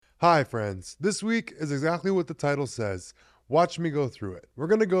Hi, friends. This week is exactly what the title says. Watch me go through it. We're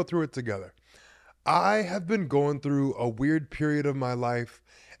going to go through it together. I have been going through a weird period of my life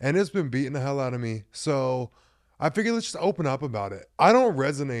and it's been beating the hell out of me. So I figured let's just open up about it. I don't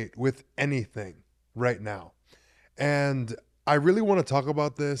resonate with anything right now. And I really want to talk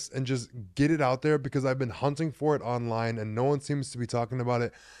about this and just get it out there because I've been hunting for it online and no one seems to be talking about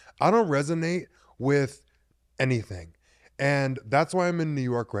it. I don't resonate with anything. And that's why I'm in New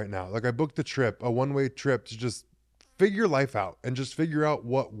York right now. Like I booked a trip, a one-way trip to just figure life out and just figure out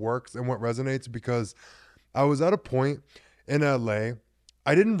what works and what resonates because I was at a point in LA.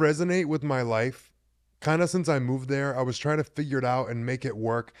 I didn't resonate with my life kind of since I moved there. I was trying to figure it out and make it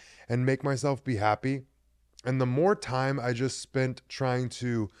work and make myself be happy. And the more time I just spent trying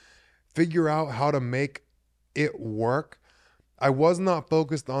to figure out how to make it work, I was not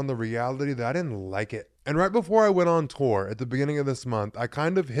focused on the reality that I didn't like it. And right before I went on tour at the beginning of this month, I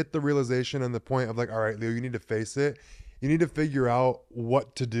kind of hit the realization and the point of like, all right, Leo, you need to face it. You need to figure out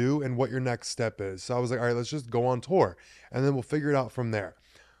what to do and what your next step is. So I was like, all right, let's just go on tour and then we'll figure it out from there.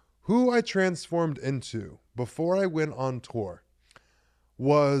 Who I transformed into before I went on tour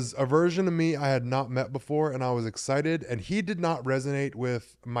was a version of me I had not met before, and I was excited, and he did not resonate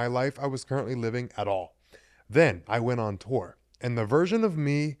with my life I was currently living at all. Then I went on tour, and the version of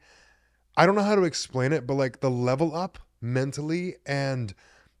me, I don't know how to explain it, but like the level up mentally and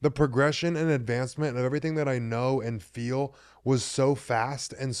the progression and advancement of everything that I know and feel was so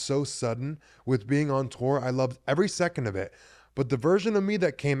fast and so sudden with being on tour. I loved every second of it. But the version of me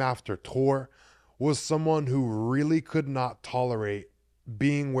that came after tour was someone who really could not tolerate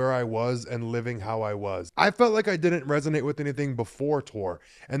being where I was and living how I was. I felt like I didn't resonate with anything before tour.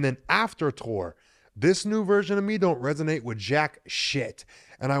 And then after tour, this new version of me don't resonate with jack shit.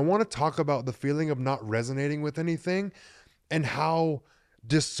 And I want to talk about the feeling of not resonating with anything and how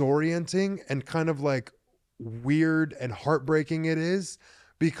disorienting and kind of like weird and heartbreaking it is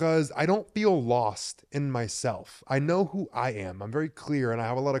because I don't feel lost in myself. I know who I am. I'm very clear and I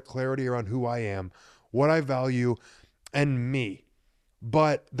have a lot of clarity around who I am, what I value, and me.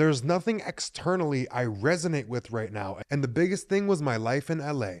 But there's nothing externally I resonate with right now. And the biggest thing was my life in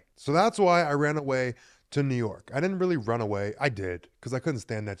LA. So that's why I ran away to New York. I didn't really run away. I did because I couldn't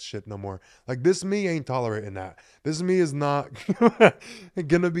stand that shit no more. Like this me ain't tolerating that. This me is not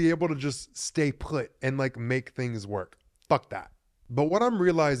gonna be able to just stay put and like make things work. Fuck that. But what I'm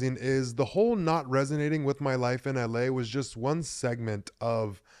realizing is the whole not resonating with my life in LA was just one segment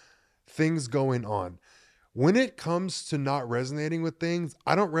of things going on. When it comes to not resonating with things,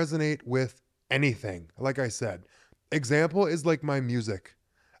 I don't resonate with anything. Like I said, example is like my music.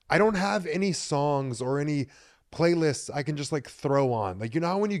 I don't have any songs or any playlists I can just like throw on. Like, you know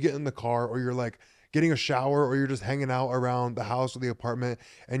how when you get in the car or you're like getting a shower or you're just hanging out around the house or the apartment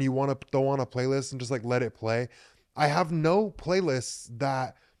and you want to throw on a playlist and just like let it play? I have no playlists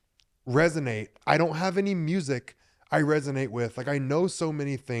that resonate. I don't have any music I resonate with. Like I know so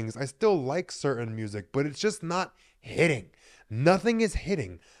many things. I still like certain music, but it's just not hitting. Nothing is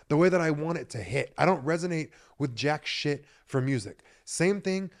hitting the way that I want it to hit. I don't resonate with jack shit for music. Same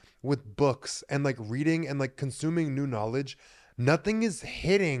thing with books and like reading and like consuming new knowledge. Nothing is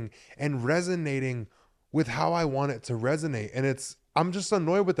hitting and resonating with how I want it to resonate. And I'm just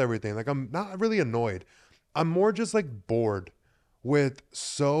annoyed with everything. Like I'm not really annoyed. I'm more just like bored with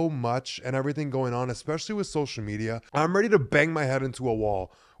so much and everything going on, especially with social media. I'm ready to bang my head into a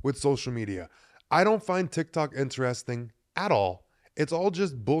wall with social media. I don't find TikTok interesting at all. It's all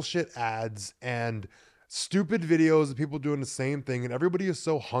just bullshit ads and stupid videos of people doing the same thing. And everybody is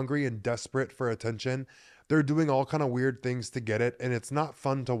so hungry and desperate for attention. They're doing all kind of weird things to get it. And it's not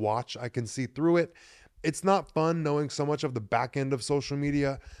fun to watch. I can see through it. It's not fun knowing so much of the back end of social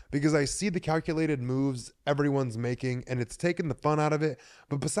media because I see the calculated moves everyone's making and it's taking the fun out of it.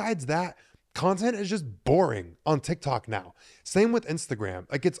 But besides that, content is just boring on TikTok now. Same with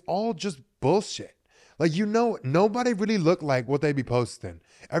Instagram. Like it's all just bullshit. Like, you know, nobody really look like what they be posting.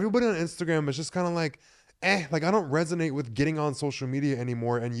 Everybody on Instagram is just kind of like I don't resonate with getting on social media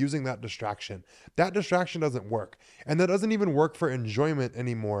anymore and using that distraction. That distraction doesn't work. And that doesn't even work for enjoyment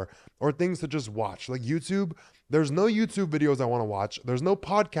anymore or things to just watch. Like YouTube, there's no YouTube videos I want to watch. There's no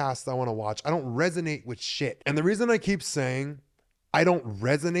podcasts I want to watch. I don't resonate with shit. And the reason I keep saying I don't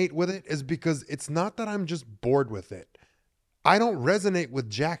resonate with it is because it's not that I'm just bored with it. I don't resonate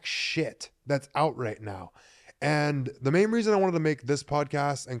with jack shit that's out right now. And the main reason I wanted to make this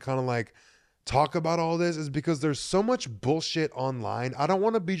podcast and kind of like talk about all this is because there's so much bullshit online. I don't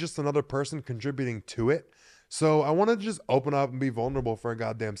want to be just another person contributing to it. So I want to just open up and be vulnerable for a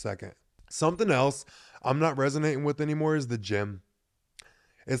goddamn second. Something else I'm not resonating with anymore is the gym.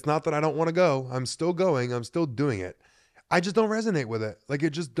 It's not that I don't want to go. I'm still going. I'm still doing it. I just don't resonate with it. Like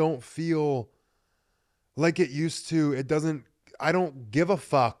it just don't feel like it used to. It doesn't, I don't give a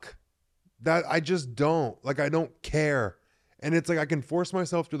fuck. That I just don't. Like I don't care. And it's like I can force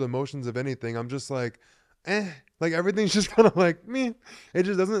myself through the motions of anything. I'm just like, like everything's just kind of like me. It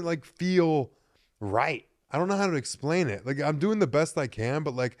just doesn't like feel right. I don't know how to explain it. Like I'm doing the best I can,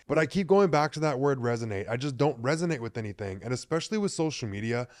 but I keep going back to that word resonate. I just don't resonate with anything. And especially with social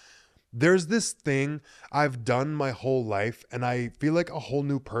media, there's this thing I've done my whole life, and I feel like a whole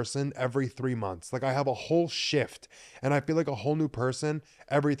new person every 3 months. Like I have a whole shift, and I feel like a whole new person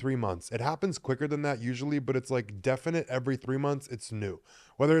every 3 months. It happens quicker than that usually, but it's like definite every 3 months, it's new.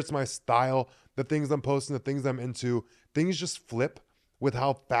 Whether it's my style, the things I'm posting, the things I'm into, things just flip with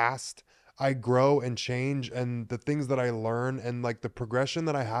how fast I grow and change, and the things that I learn, and like the progression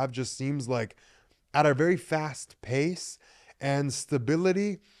that I have just seems like at a very fast pace. And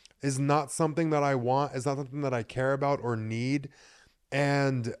stability is not something that I want, is not something that I care about or need.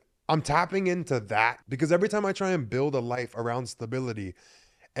 And I'm tapping into that because every time I try and build a life around stability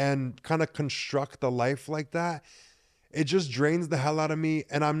and kind of construct a life like that, it just drains the hell out of me.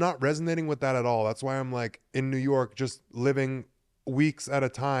 And I'm not resonating with that at all. That's why I'm like in New York, just living weeks at a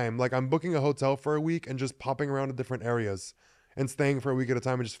time. Like I'm booking a hotel for a week and just popping around to different areas and staying for a week at a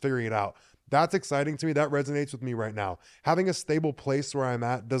time and just figuring it out. That's exciting to me. That resonates with me right now. Having a stable place where I'm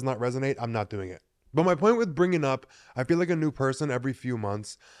at does not resonate. I'm not doing it. But my point with bringing up, I feel like a new person every few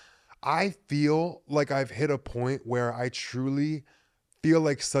months. I feel like I've hit a point where I truly feel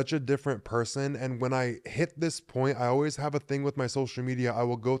like such a different person. And when I hit this point, I always have a thing with my social media. I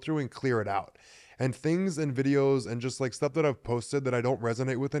will go through and clear it out. And things and videos and just like stuff that I've posted that I don't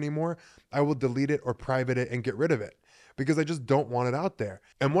resonate with anymore, I will delete it or private it and get rid of it because I just don't want it out there.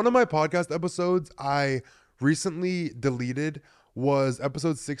 And one of my podcast episodes I recently deleted was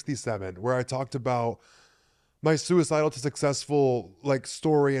episode 67, where I talked about my suicidal to successful like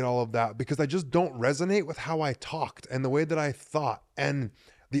story and all of that, because I just don't resonate with how I talked and the way that I thought. And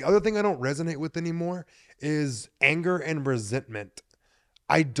the other thing I don't resonate with anymore is anger and resentment.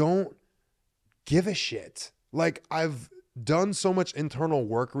 I don't give a shit. Like I've done so much internal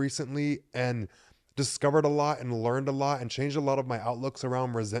work recently and discovered a lot and learned a lot and changed a lot of my outlooks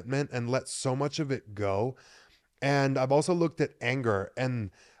around resentment and let so much of it go. And I've also looked at anger and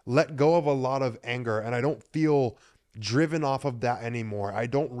let go of a lot of anger, and I don't feel driven off of that anymore. I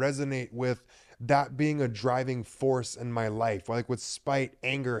don't resonate with that being a driving force in my life, like with spite,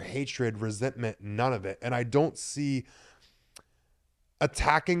 anger, hatred, resentment, none of it. And I don't see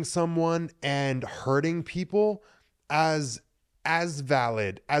attacking someone and hurting people as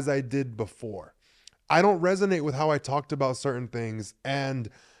valid as I did before. I don't resonate with how I talked about certain things, and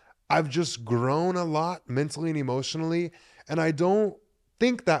I've just grown a lot mentally and emotionally, and I don't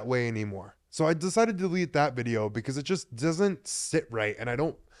think that way anymore. So I decided to delete that video because it just doesn't sit right, and I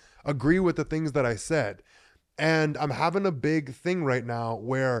don't agree with the things that I said. And I'm having a big thing right now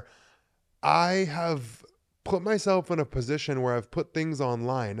where I have put myself in a position where I've put things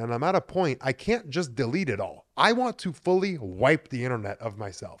online, and I'm at a point I can't just delete it all. I want to fully wipe the internet of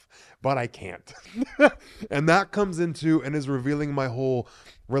myself, but I can't. And that comes into and is revealing my whole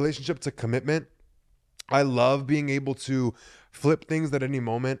relationship to commitment. I love being able to flip things at any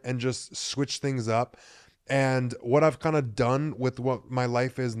moment and just switch things up. And what I've kind of done with what my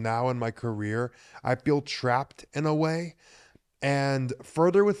life is now in my career, I feel trapped in a way. And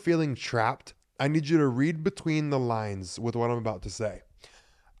further with feeling trapped, I need you to read between the lines with what I'm about to say.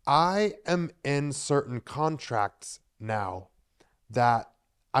 I am in certain contracts now that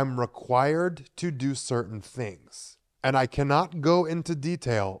I'm required to do certain things. And I cannot go into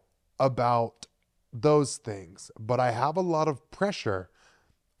detail about those things, but I have a lot of pressure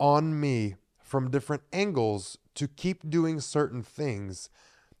on me from different angles to keep doing certain things.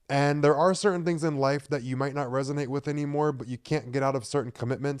 And there are certain things in life that you might not resonate with anymore, but you can't get out of certain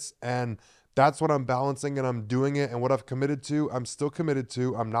commitments. And that's what I'm balancing, and I'm doing it. And what I've committed to, I'm still committed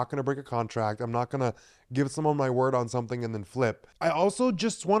to. I'm not going to break a contract. I'm not going to give someone my word on something and then flip. I also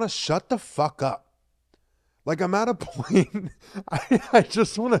just want to shut the fuck up. Like I'm at a point, I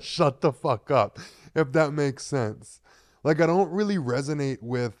just want to shut the fuck up, if that makes sense. Like I don't really resonate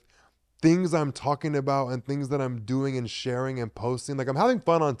with things I'm talking about and things that I'm doing and sharing and posting. Like I'm having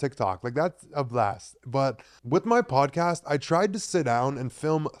fun on TikTok. Like that's a blast. But with my podcast, I tried to sit down and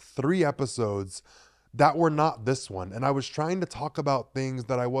film 3 episodes that were not this one. And I was trying to talk about things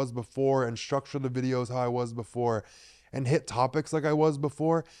that I was before and structure the videos how I was before and hit topics like I was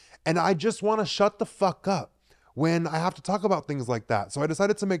before. And I just want to shut the fuck up when I have to talk about things like that. So I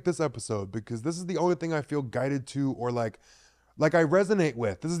decided to make this episode because this is the only thing I feel guided to, or like like I resonate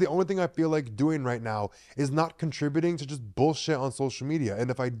with. This is the only thing I feel like doing right now is not contributing to just bullshit on social media.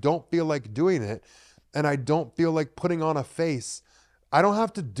 And if I don't feel like doing it and I don't feel like putting on a face, I don't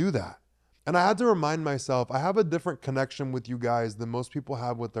have to do that. And I had to remind myself, I have a different connection with you guys than most people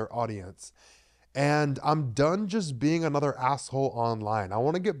have with their audience. And I'm done just being another asshole online. I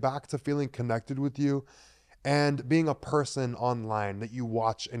want to get back to feeling connected with you and being a person online that you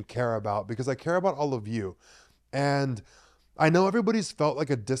watch and care about, because I care about all of you. And I know everybody's felt like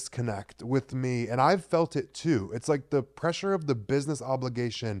a disconnect with me, and I've felt it too. It's like the pressure of the business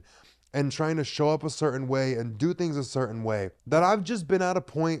obligation and trying to show up a certain way and do things a certain way, that I've just been at a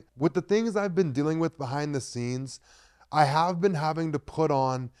point with the things I've been dealing with behind the scenes. I have been having to put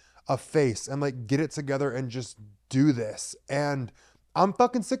on a face and like get it together and just do this. And I'm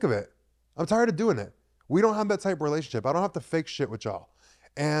fucking sick of it. I'm tired of doing it. We don't have that type of relationship. I don't have to fake shit with y'all.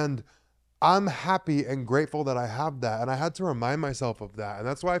 And I'm happy and grateful that I have that. And I had to remind myself of that. And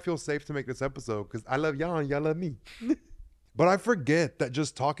that's why I feel safe to make this episode, because I love y'all and y'all love me. But I forget that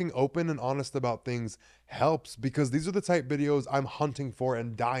just talking open and honest about things helps, because these are the type videos I'm hunting for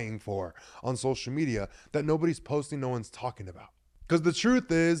and dying for on social media that nobody's posting, no one's talking about. Because the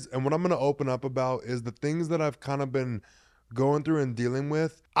truth is, and what I'm going to open up about is the things that I've kind of been going through and dealing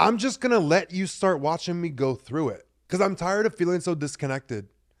with. I'm just going to let you start watching me go through it, because I'm tired of feeling so disconnected.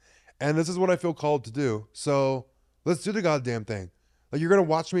 And this is what I feel called to do. So let's do the goddamn thing. Like, you're going to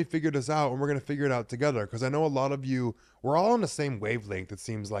watch me figure this out, and we're going to figure it out together. Because I know a lot of you, we're all on the same wavelength, it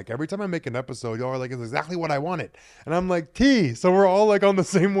seems like. Every time I make an episode, y'all are like, it's exactly what I wanted. And I'm like, T. So we're all like on the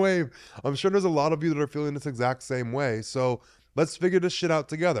same wave. I'm sure there's a lot of you that are feeling this exact same way. So let's figure this shit out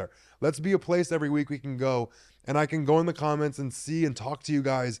together. Let's be a place every week we can go, and I can go in the comments and see and talk to you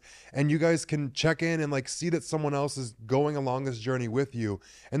guys, and you guys can check in and like see that someone else is going along this journey with you.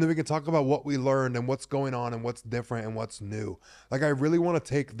 And then we can talk about what we learned and what's going on and what's different and what's new. Like, I really want to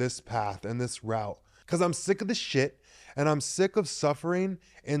take this path and this route, because I'm sick of this shit, and I'm sick of suffering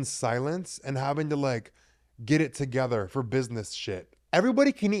in silence and having to like get it together for business shit.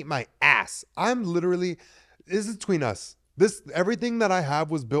 Everybody can eat my ass. I'm literally, this is between us. Everything that I have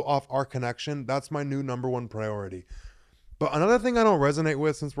was built off our connection. That's my new number one priority. But another thing I don't resonate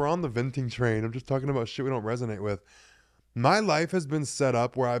with, since we're on the venting train, I'm just talking about shit we don't resonate with. My life has been set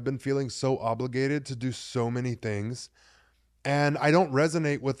up where I've been feeling so obligated to do so many things, and I don't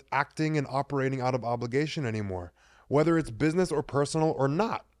resonate with acting and operating out of obligation anymore, whether it's business or personal or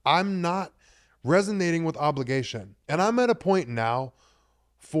not. I'm not resonating with obligation. And I'm at a point now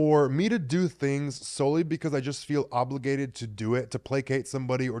for me to do things solely because I just feel obligated to do it, to placate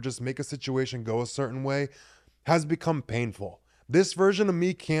somebody or just make a situation go a certain way, has become painful. This version of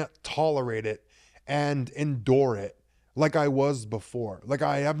me can't tolerate it and endure it like I was before. Like,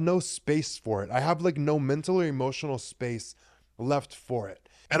 I have no space for it. I have like no mental or emotional space left for it.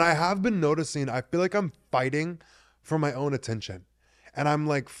 And I have been noticing, I feel like I'm fighting for my own attention. And I'm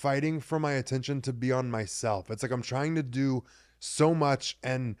like fighting for my attention to be on myself. It's like I'm trying to do so much,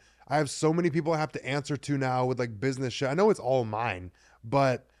 and I have so many people I have to answer to now with like business shit. I know it's all mine,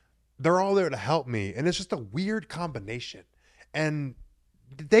 but they're all there to help me, and it's just a weird combination. And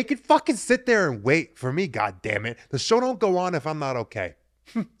they could fucking sit there and wait for me, god damn it. The show don't go on if I'm not okay.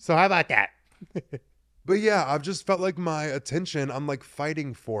 So how about that? But yeah, I've just felt like my attention, I'm like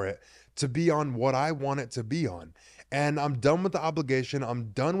fighting for it to be on what I want it to be on. And I'm done with the obligation.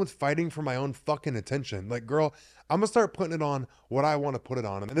 I'm done with fighting for my own fucking attention. Like, girl, I'm gonna start putting it on what I want to put it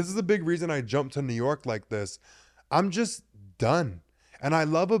on. And this is a big reason I jumped to New York like this. I'm just done. And I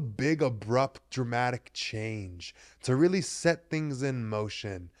love a big, abrupt, dramatic change to really set things in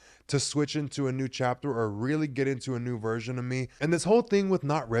motion, to switch into a new chapter or really get into a new version of me. And this whole thing with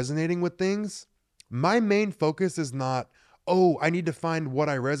not resonating with things, my main focus is not, oh, I need to find what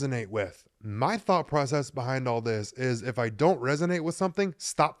I resonate with. My thought process behind all this is, if I don't resonate with something,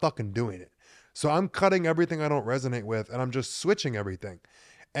 stop fucking doing it. So I'm cutting everything I don't resonate with, and I'm just switching everything.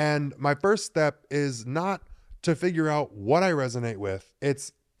 And my first step is not to figure out what I resonate with.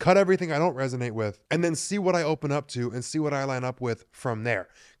 It's cut everything I don't resonate with, and then see what I open up to and see what I line up with from there.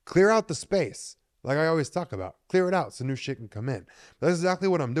 Clear out the space. Like I always talk about, clear it out so new shit can come in. That's exactly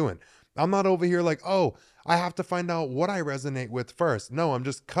what I'm doing. I'm not over here like, oh, I have to find out what I resonate with first. No, I'm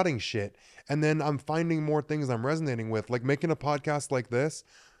just cutting shit. And then I'm finding more things I'm resonating with. Like making a podcast like this,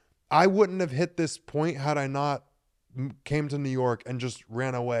 I wouldn't have hit this point had I not came to New York and just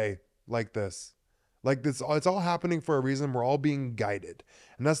ran away like this. Like this, it's all happening for a reason. We're all being guided.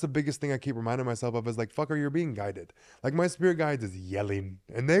 And that's the biggest thing I keep reminding myself of is like, fucker, you're being guided. Like my spirit guides is yelling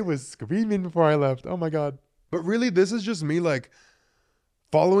and they was screaming before I left. Oh my God. But really, this is just me like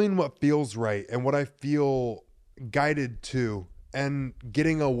following what feels right and what I feel guided to and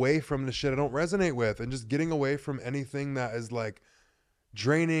getting away from the shit I don't resonate with, and just getting away from anything that is like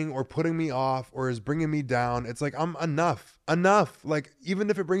draining or putting me off or is bringing me down. It's like, I'm enough. Like, even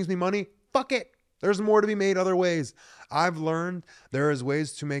if it brings me money, fuck it. There's more to be made other ways. I've learned there is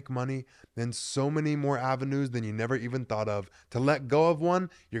ways to make money in so many more avenues than you never even thought of. To let go of one,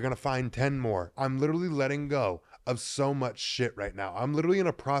 you're going to find 10 more. I'm literally letting go of so much shit right now. I'm literally in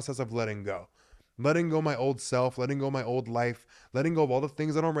a process of letting go. Letting go my old self, letting go my old life, letting go of all the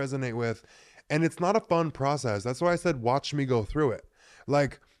things I don't resonate with. And it's not a fun process. That's why I said, watch me go through it.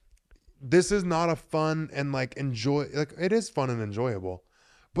 Like, this is not a fun and like it is fun and enjoyable,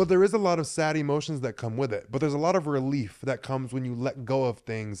 but there is a lot of sad emotions that come with it. But there's a lot of relief that comes when you let go of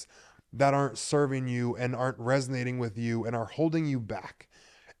things that aren't serving you and aren't resonating with you and are holding you back.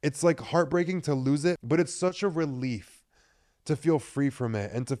 It's like heartbreaking to lose it, but it's such a relief to feel free from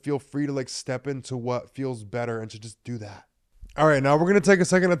it and to feel free to like step into what feels better and to just do that. All right, now we're going to take a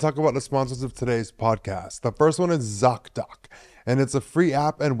second to talk about the sponsors of today's podcast. The first one is ZocDoc, and it's a free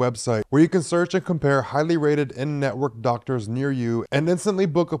app and website where you can search and compare highly rated in-network doctors near you and instantly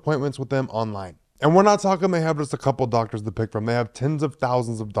book appointments with them online. And we're not talking they have just a couple doctors to pick from. They have tens of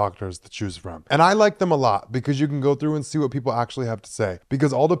thousands of doctors to choose from. And I like them a lot because you can go through and see what people actually have to say.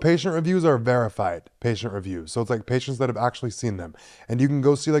 Because all the patient reviews are verified patient reviews. So it's like patients that have actually seen them. And you can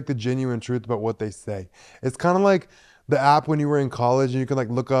go see like the genuine truth about what they say. It's kind of like the app when you were in college and you could like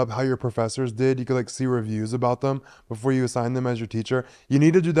look up how your professors did. You could like see reviews about them before you assign them as your teacher. You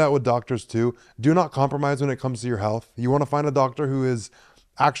need to do that with doctors too. Do not compromise when it comes to your health. You want to find a doctor who is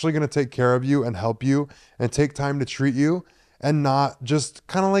actually going to take care of you and help you and take time to treat you and not just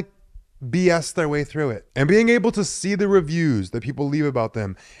kind of like BS their way through it. And being able to see the reviews that people leave about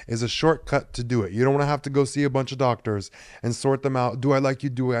them is a shortcut to do it. You don't want to have to go see a bunch of doctors and sort them out. Do I like you?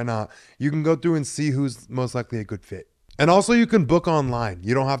 Do I not? You can go through and see who's most likely a good fit. And also you can book online.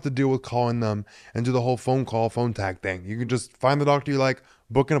 You don't have to deal with calling them and do the whole phone tag thing. You can just find the doctor you like,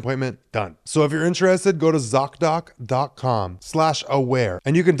 book an appointment, done. So if you're interested, go to ZocDoc.com/aware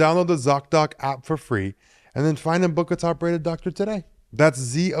and you can download the ZocDoc app for free and then find and book a top rated doctor today. That's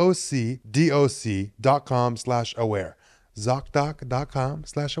ZocDoc.com/aware.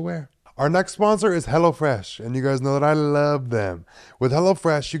 ZocDoc.com/aware. Our next sponsor is HelloFresh, and you guys know that I love them. With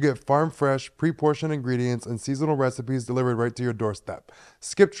HelloFresh, you get farm-fresh, pre-portioned ingredients and seasonal recipes delivered right to your doorstep.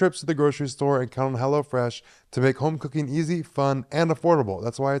 Skip trips to the grocery store and count on HelloFresh to make home cooking easy, fun, and affordable.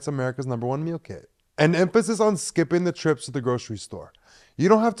 That's why it's America's #1 meal kit. An emphasis on skipping the trips to the grocery store. You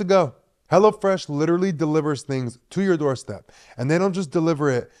don't have to go. HelloFresh literally delivers things to your doorstep, and they don't just deliver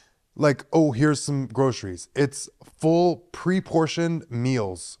it like, oh, here's some groceries. It's full pre-portioned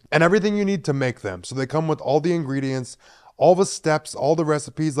meals and everything you need to make them. So they come with all the ingredients, all the steps, all the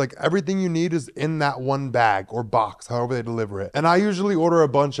recipes, like everything you need is in that one bag or box, however they deliver it. And I usually order a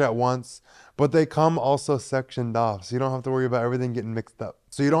bunch at once, but they come also sectioned off. So you don't have to worry about everything getting mixed up.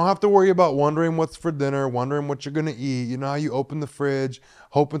 So you don't have to worry about wondering what's for dinner, wondering what you're gonna eat. You know how you open the fridge,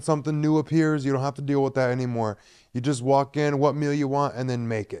 hoping something new appears? You don't have to deal with that anymore. You just walk in, what meal you want, and then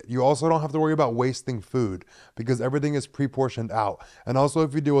make it. You also don't have to worry about wasting food because everything is pre-portioned out. And also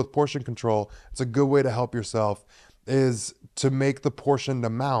if you deal with portion control, it's a good way to help yourself is to make the portioned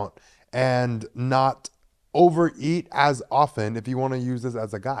amount and not overeat as often if you want to use this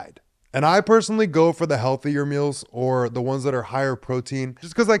as a guide. And I personally go for the healthier meals or the ones that are higher protein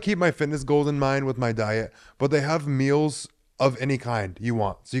just because I keep my fitness goals in mind with my diet, but they have meals of any kind you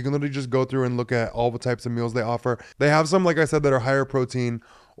want. So you can literally just go through and look at all the types of meals they offer. They have some, like I said, that are higher protein,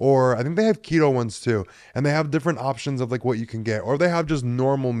 or I think they have keto ones too. And they have different options of like what you can get, or they have just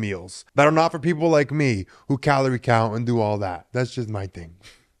normal meals that are not for people like me who calorie count and do all that. That's just my thing.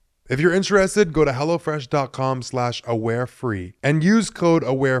 If you're interested, go to HelloFresh.com/awarefree and use code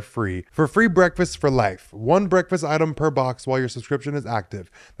AWAREFREE for free breakfast for life. One breakfast item per box while your subscription is active.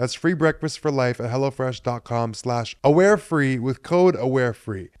 That's free breakfast for life at HelloFresh.com/awarefree with code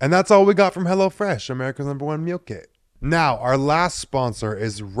AWAREFREE. And that's all we got from HelloFresh, America's #1 meal kit. Now, our last sponsor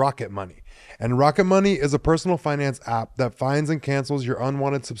is Rocket Money. And Rocket Money is a personal finance app that finds and cancels your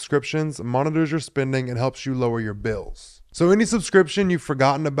unwanted subscriptions, monitors your spending, and helps you lower your bills. So any subscription you've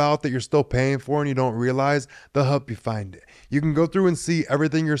forgotten about that you're still paying for and you don't realize, they'll help you find it. You can go through and see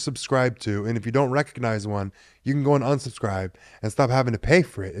everything you're subscribed to, and if you don't recognize one, you can go and unsubscribe and stop having to pay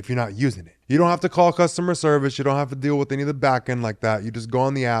for it if you're not using it. You don't have to call customer service. You don't have to deal with any of the back end like that. You just go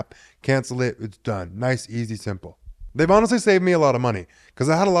on the app, cancel it, it's done. Nice, easy, simple. They've honestly saved me a lot of money because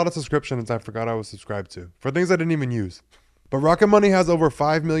I had a lot of subscriptions I forgot I was subscribed to for things I didn't even use. But Rocket Money has over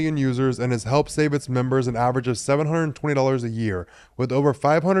 5 million users and has helped save its members an average of $720 a year with over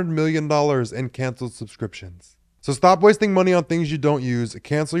 $500 million in canceled subscriptions. So stop wasting money on things you don't use.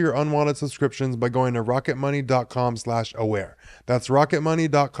 Cancel your unwanted subscriptions by going to rocketmoney.com/aware. That's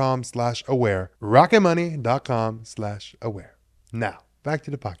rocketmoney.com/aware. rocketmoney.com/aware. Now, back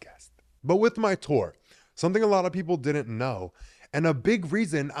to the podcast. But with my tour, something a lot of people didn't know, and a big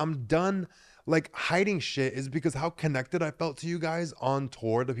reason I'm done like hiding shit is because how connected I felt to you guys on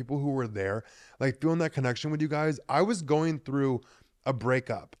tour, the people who were there, like feeling that connection with you guys. I was going through a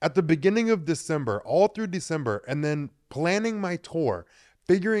breakup at the beginning of December, all through December, and then planning my tour,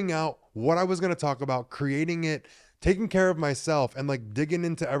 figuring out what I was going to talk about, creating it, taking care of myself, and like digging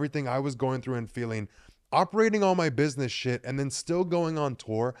into everything I was going through and feeling, operating all my business shit, and then still going on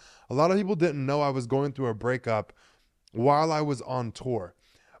tour. A lot of people didn't know I was going through a breakup while I was on tour.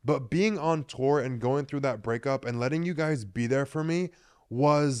 But being on tour and going through that breakup and letting you guys be there for me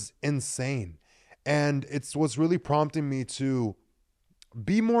was insane. And it's what's really prompting me to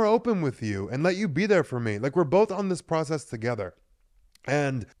be more open with you and let you be there for me. Like, we're both on this process together.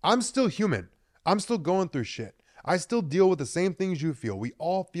 And I'm still human. I'm still going through shit. I still deal with the same things you feel. We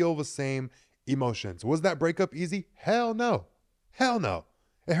all feel the same emotions. Was that breakup easy? Hell no. Hell no.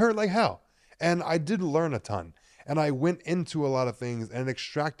 It hurt like hell. And I did learn a ton. And I went into a lot of things and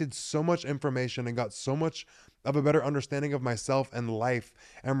extracted so much information and got so much of a better understanding of myself and life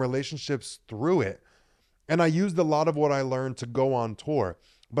and relationships through it. And I used a lot of what I learned to go on tour.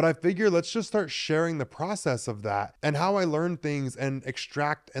 But I figure let's just start sharing the process of that and how I learn things and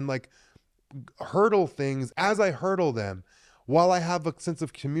extract and like hurdle things as I hurdle them while I have a sense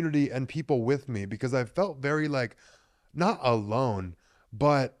of community and people with me, because I felt very like not alone,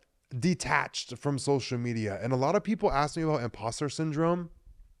 but detached from social media. And a lot of people ask me about imposter syndrome,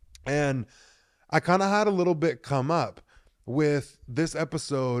 and I kind of had a little bit come up with this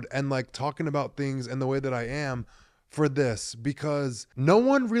episode and like talking about things and the way that I am for this, because no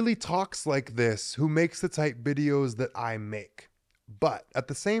one really talks like this who makes the type videos that I make. But at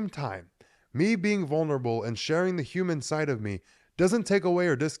the same time, me being vulnerable and sharing the human side of me doesn't take away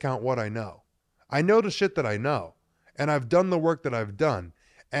or discount what I know. I know the shit that I know, and I've done the work that I've done,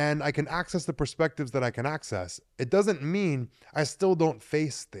 and I can access the perspectives that I can access. It doesn't mean I still don't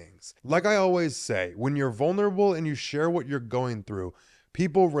face things. Like I always say, when you're vulnerable and you share what you're going through,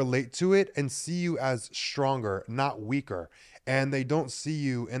 people relate to it and see you as stronger, not weaker, and they don't see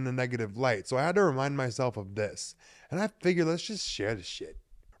you in the negative light. So I had to remind myself of this, and I figured let's just share the shit.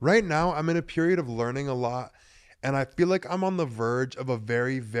 Right now, I'm in a period of learning a lot, and I feel like I'm on the verge of a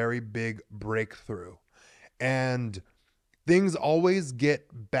very, very big breakthrough. And things always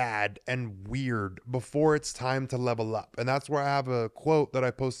get bad and weird before it's time to level up. And that's where I have a quote that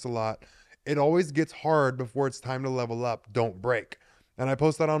I post a lot. It always gets hard before it's time to level up. Don't break. And I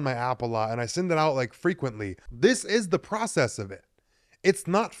post that on my app a lot, and I send it out like frequently. This is the process of it. It's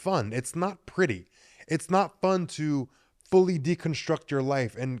not fun. It's not pretty. It's not fun to fully deconstruct your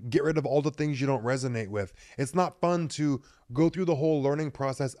life and get rid of all the things you don't resonate with. It's not fun to go through the whole learning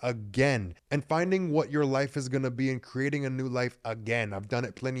process again and finding what your life is going to be and creating a new life again. I've done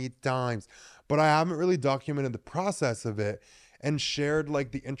it plenty of times, but I haven't really documented the process of it and shared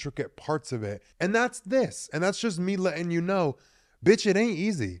like the intricate parts of it. And that's this. And that's just me letting you know, bitch, it ain't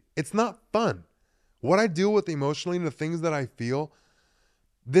easy. It's not fun. What I deal with emotionally and the things that I feel,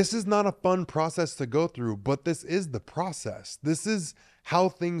 this is not a fun process to go through, but this is the process. This is how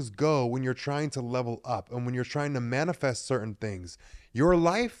things go when you're trying to level up and when you're trying to manifest certain things. Your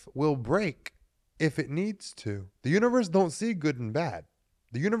life will break if it needs to. The universe don't see good and bad.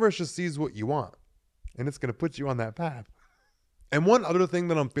 The universe just sees what you want, and it's going to put you on that path. And one other thing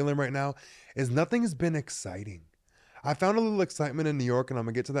that I'm feeling right now is nothing's been exciting. I found a little excitement in New York, and I'm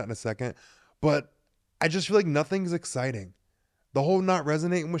going to get to that in a second, but I just feel like nothing's exciting. The whole not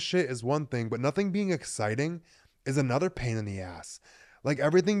resonating with shit is one thing, but nothing being exciting is another pain in the ass. Like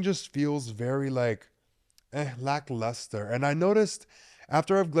everything just feels very like lackluster. And I noticed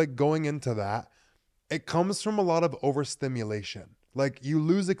after I've like going into that, it comes from a lot of overstimulation. Like you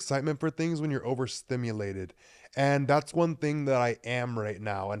lose excitement for things when you're overstimulated. And that's one thing that I am right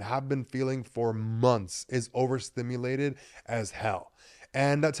now and have been feeling for months is overstimulated as hell.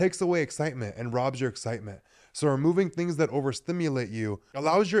 And that takes away excitement and robs your excitement. So removing things that overstimulate you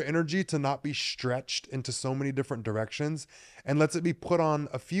allows your energy to not be stretched into so many different directions and lets it be put on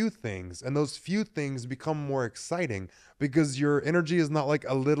a few things. And those few things become more exciting because your energy is not like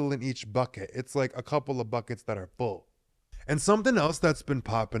a little in each bucket. It's like a couple of buckets that are full. And something else that's been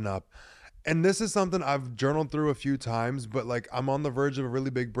popping up, and this is something I've journaled through a few times, but like I'm on the verge of a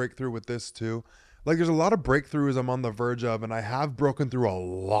really big breakthrough with this too. Like there's a lot of breakthroughs I'm on the verge of, and I have broken through a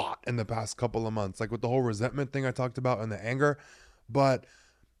lot in the past couple of months, like with the whole resentment thing I talked about and the anger. But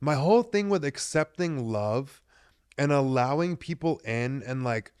my whole thing with accepting love and allowing people in and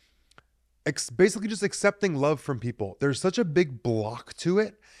like basically just accepting love from people. There's such a big block to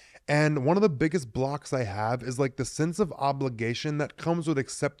it. And one of the biggest blocks I have is like the sense of obligation that comes with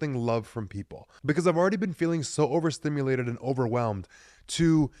accepting love from people. Because I've already been feeling so overstimulated and overwhelmed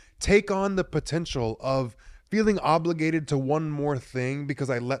to take on the potential of feeling obligated to one more thing because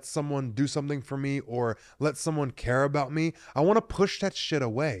I let someone do something for me or let someone care about me. I want to push that shit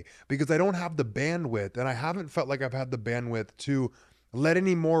away because I don't have the bandwidth, and I haven't felt like I've had the bandwidth to let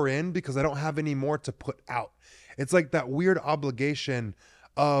any more in because I don't have any more to put out. It's like that weird obligation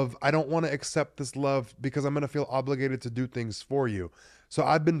of I don't want to accept this love because I'm going to feel obligated to do things for you. So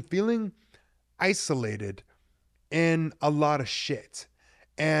I've been feeling isolated in a lot of shit.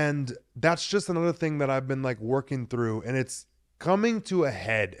 And that's just another thing that I've been like working through, and it's coming to a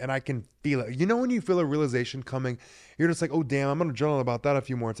head and I can feel it. You know, when you feel a realization coming, you're just like, oh damn, I'm going to journal about that a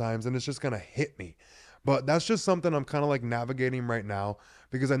few more times and it's just going to hit me. But that's just something I'm kind of like navigating right now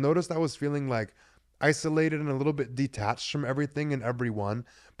because I noticed I was feeling like isolated and a little bit detached from everything and everyone.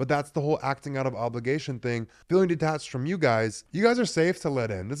 But that's the whole acting out of obligation thing. Feeling detached from you guys. You guys are safe to let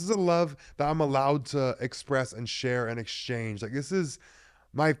in. This is a love that I'm allowed to express and share and exchange. Like, this is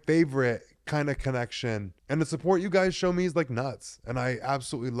my favorite kind of connection. And the support you guys show me is like nuts. And I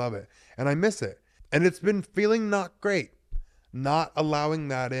absolutely love it. And I miss it. And it's been feeling not great, not allowing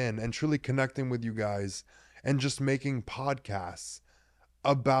that in and truly connecting with you guys and just making podcasts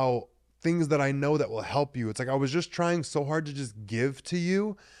about things that I know that will help you. It's like I was just trying so hard to just give to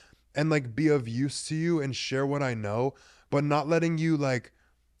you and like be of use to you and share what I know, but not letting you like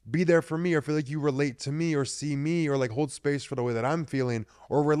be there for me or feel like you relate to me or see me or like hold space for the way that I'm feeling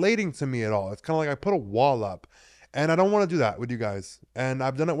or relating to me at all. It's kind of like I put a wall up, and I don't want to do that with you guys. And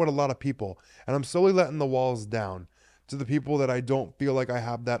I've done it with a lot of people, and I'm slowly letting the walls down to the people that I don't feel like I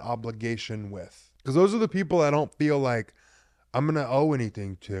have that obligation with. Because those are the people I don't feel like I'm going to owe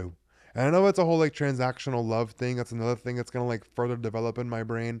anything to. And I know it's a whole like transactional love thing. That's another thing that's going to like further develop in my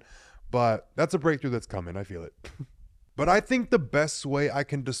brain. But that's a breakthrough that's coming. I feel it. But I think the best way I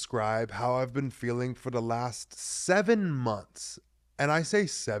can describe how I've been feeling for the last 7 months, and I say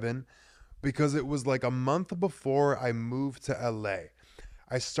 7 because it was like a month before I moved to LA,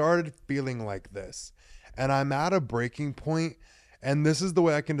 I started feeling like this. And I'm at a breaking point, and this is the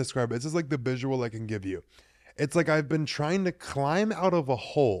way I can describe it. This is like the visual I can give you. It's like I've been trying to climb out of a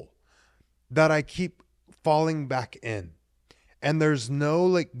hole that I keep falling back in. And there's no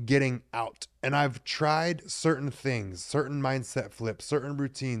like getting out. And I've tried certain things, certain mindset flips, certain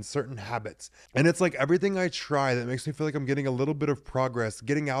routines, certain habits. And it's like everything I try that makes me feel like I'm getting a little bit of progress,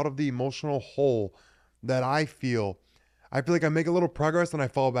 getting out of the emotional hole that I feel like I make a little progress and I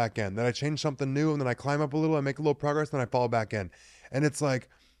fall back in. Then I change something new and then I climb up a little, I make a little progress, and I fall back in. And it's like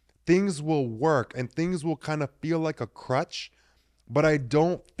things will work and things will kind of feel like a crutch, but I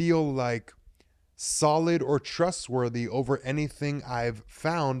don't feel like solid or trustworthy over anything I've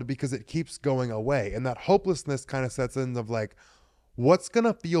found because it keeps going away. And that hopelessness kind of sets in of like, what's going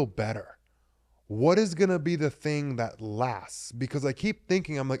to feel better? What is going to be the thing that lasts? Because I keep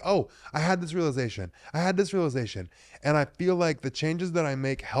thinking, I'm like, oh, I had this realization. And I feel like the changes that I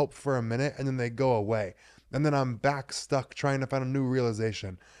make help for a minute and then they go away. And then I'm back stuck trying to find a new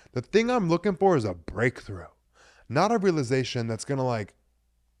realization. The thing I'm looking for is a breakthrough, not a realization that's going to like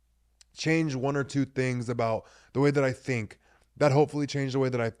change one or two things about the way that I think that hopefully change the way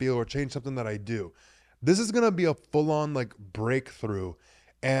that I feel or change something that I do. This is going to be a full-on like breakthrough,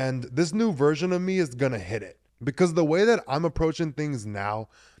 and this new version of me is going to hit it because the way that I'm approaching things now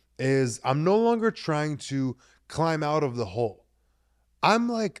is I'm no longer trying to climb out of the hole. I'm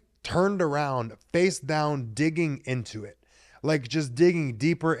like turned around, face down, digging into it, like just digging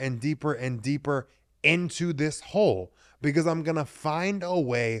deeper and deeper and deeper into this hole because I'm going to find a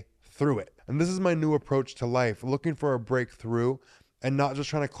way through it. And this is my new approach to life, looking for a breakthrough and not just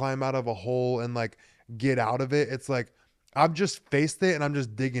trying to climb out of a hole and like get out of it. It's like I've just faced it and I'm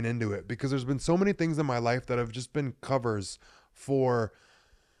just digging into it because there's been so many things in my life that have just been covers for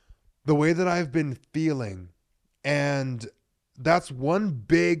the way that I've been feeling. And that's one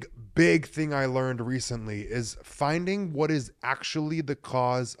big thing I learned recently is finding what is actually the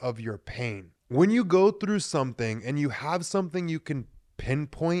cause of your pain. When you go through something and you have something you can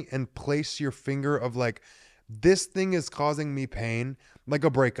pinpoint and place your finger of like, this thing is causing me pain, like a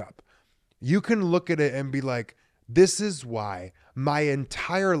breakup. You can look at it and be like, this is why my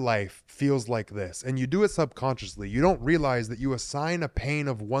entire life feels like this. And you do it subconsciously. You don't realize that you assign a pain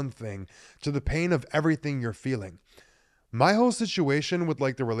of one thing to the pain of everything you're feeling. My whole situation with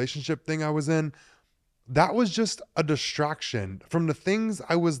like the relationship thing I was in, that was just a distraction from the things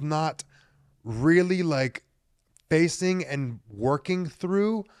I was not really like facing and working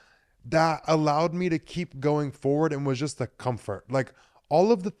through that allowed me to keep going forward and was just a comfort. Like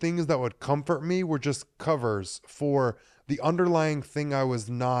all of the things that would comfort me were just covers for the underlying thing I was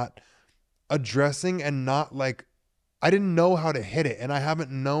not addressing and not like I didn't know how to hit it and I haven't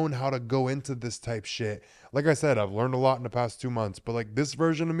known how to go into this type shit. Like I said, I've learned a lot in the past 2 months, but like this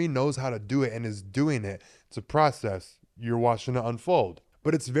version of me knows how to do it and is doing it. It's a process. You're watching it unfold.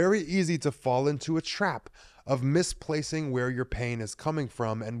 But it's very easy to fall into a trap of misplacing where your pain is coming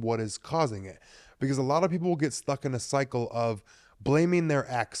from and what is causing it. Because a lot of people will get stuck in a cycle of blaming their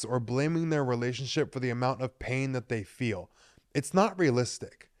ex or blaming their relationship for the amount of pain that they feel. It's not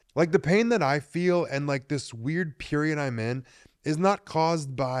realistic. Like the pain that I feel and like this weird period I'm in is not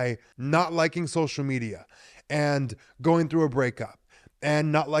caused by not liking social media and going through a breakup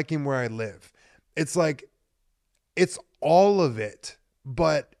and not liking where I live. It's like, it's all of it,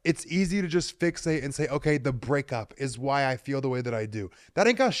 but it's easy to just fixate and say, okay, the breakup is why I feel the way that I do. That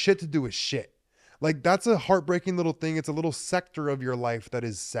ain't got shit to do with shit. Like that's a heartbreaking little thing. It's a little sector of your life that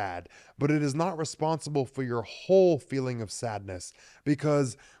is sad, but it is not responsible for your whole feeling of sadness.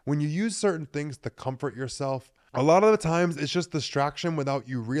 Because when you use certain things to comfort yourself, a lot of the times it's just distraction without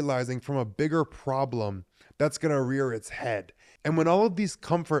you realizing from a bigger problem that's going to rear its head. And when all of these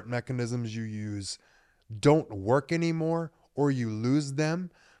comfort mechanisms you use don't work anymore or you lose them,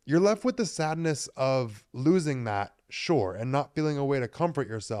 you're left with the sadness of losing that, sure, and not feeling a way to comfort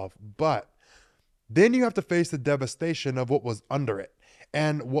yourself. But then you have to face the devastation of what was under it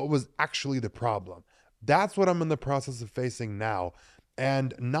and what was actually the problem. That's what I'm in the process of facing now.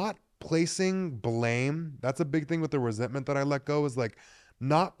 And not placing blame, that's a big thing with the resentment that I let go, is like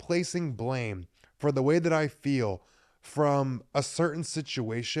not placing blame for the way that I feel from a certain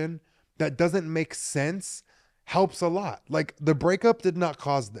situation that doesn't make sense helps a lot. Like the breakup did not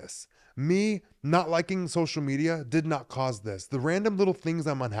cause this. Me not liking social media did not cause this. The random little things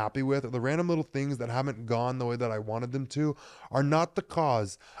I'm unhappy with, or the random little things that haven't gone the way that I wanted them to, are not the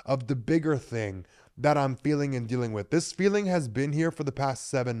cause of the bigger thing that I'm feeling and dealing with. This feeling has been here for the past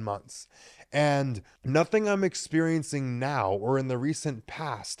 7 months. And nothing I'm experiencing now or in the recent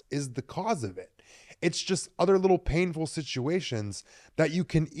past is the cause of it. It's just other little painful situations that you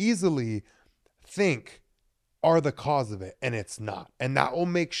can easily think are the cause of it, and it's not. And that will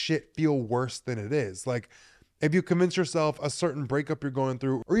make shit feel worse than it is. Like if you convince yourself a certain breakup you're going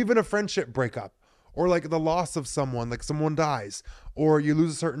through, or even a friendship breakup, or like the loss of someone, like someone dies, or you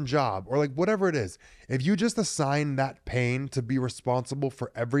lose a certain job, or like whatever it is, if you just assign that pain to be responsible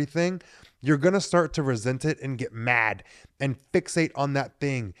for everything, you're going to start to resent it and get mad and fixate on that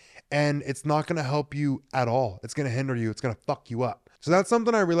thing. And it's not going to help you at all. It's going to hinder you. It's going to fuck you up. So that's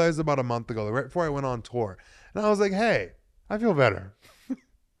something I realized about a month ago, right before I went on tour. And I was like, hey, I feel better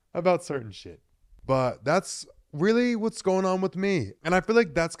about certain shit. But that's really what's going on with me. And I feel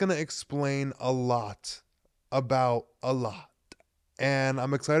like that's going to explain a lot about a lot. And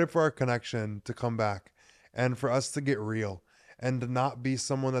I'm excited for our connection to come back and for us to get real and to not be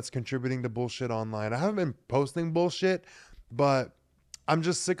someone that's contributing to bullshit online. I haven't been posting bullshit, but I'm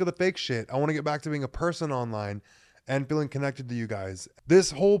just sick of the fake shit. I want to get back to being a person online and feeling connected to you guys.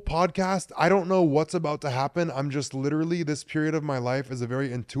 This whole podcast, I don't know what's about to happen. I'm just literally, this period of my life is a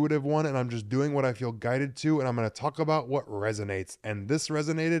very intuitive one, and I'm just doing what I feel guided to, and I'm going to talk about what resonates. And this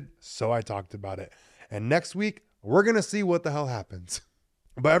resonated, so I talked about it. And next week, we're going to see what the hell happens.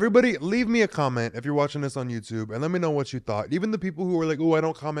 But everybody, leave me a comment if you're watching this on YouTube, and let me know what you thought. Even the people who were like, oh, I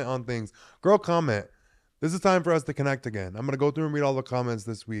don't comment on things. Girl, comment. This is time for us to connect again. I'm going to go through and read all the comments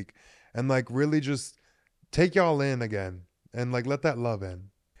this week and like really just take y'all in again and like let that love in.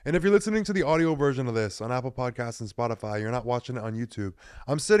 And if you're listening to the audio version of this on Apple Podcasts and Spotify, you're not watching it on YouTube,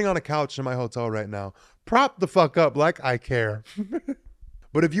 I'm sitting on a couch in my hotel right now. Prop the fuck up like I care.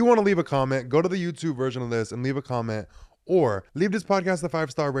 But if you want to leave a comment, go to the YouTube version of this and leave a comment, or leave this podcast a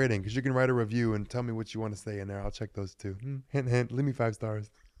 5-star rating because you can write a review and tell me what you want to say in there. I'll check those too. Hint, hint, leave me 5 stars.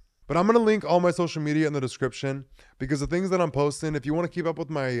 But I'm going to link all my social media in the description because the things that I'm posting, if you want to keep up with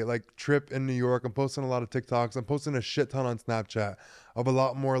my like trip in New York, I'm posting a lot of TikToks. I'm posting a shit ton on Snapchat of a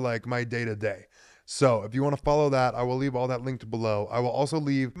lot more like my day to day. So if you want to follow that, I will leave all that linked below. I will also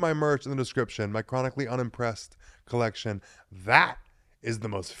leave my merch in the description, my Chronically Unimpressed collection. That is the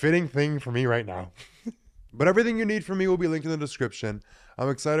most fitting thing for me right now. But everything you need from me will be linked in the description. I'm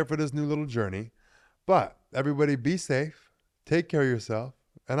excited for this new little journey. But everybody be safe, take care of yourself,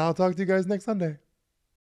 and I'll talk to you guys next Sunday.